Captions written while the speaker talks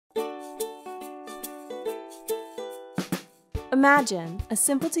Imagine a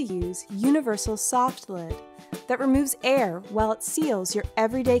simple-to-use, universal soft lid that removes air while it seals your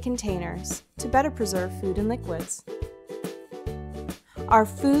everyday containers to better preserve food and liquids. Our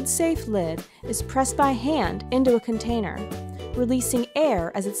food-safe lid is pressed by hand into a container, releasing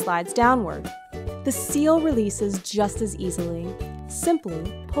air as it slides downward. The seal releases just as easily.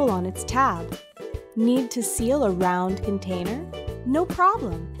 Simply pull on its tab. Need to seal a round container? No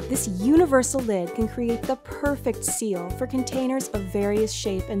problem. This universal lid can create the perfect seal for containers of various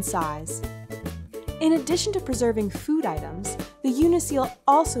shape and size. In addition to preserving food items, the UniSeal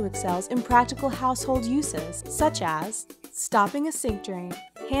also excels in practical household uses, such as stopping a sink drain,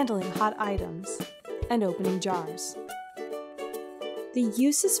 handling hot items, and opening jars. The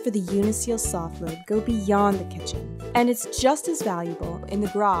uses for the UniSeal soft lid go beyond the kitchen, and it's just as valuable in the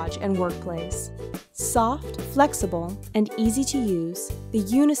garage and workplace. Soft, flexible, and easy to use, the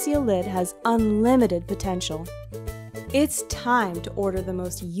UniSeal lid has unlimited potential. It's time to order the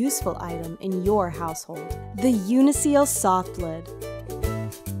most useful item in your household, the UniSeal soft lid.